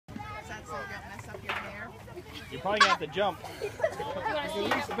You're probably going to have to jump. You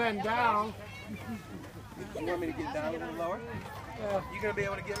need to bend down. You want me to get down a little lower? Yeah. You going to be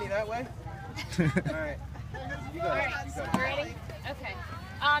able to get me that way? All right. You go. All right, you ready? Okay.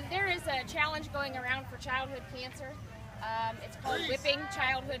 There is a challenge going around for childhood cancer. It's called whipping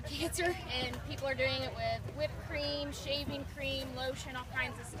childhood cancer, and people are doing it with whipped cream, shaving cream, lotion, all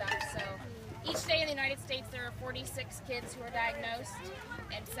kinds of stuff. So each day in the United States there are 46 kids who are diagnosed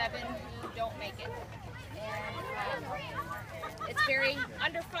and 7 who don't make it. And it's very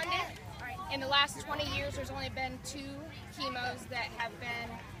underfunded. In the last 20 years there's only been 2 chemos that have been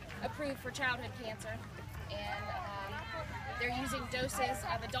approved for childhood cancer. And they're using doses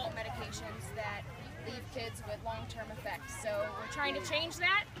of adult medications that leave kids with long-term effects. So we're trying to change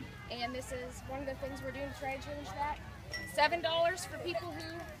that, and this is one of the things we're doing to try to change that. $7 for people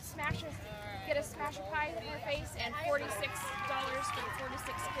who get a smash a pie in their face, and $46 for the 46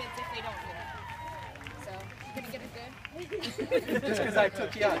 kids if they don't do it. So you're gonna get it good. Just because I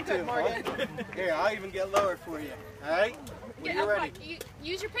took you out too, huh? Here, I'll even get lower for you. All right? When you're ready.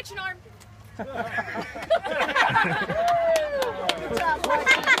 Use your pitching arm.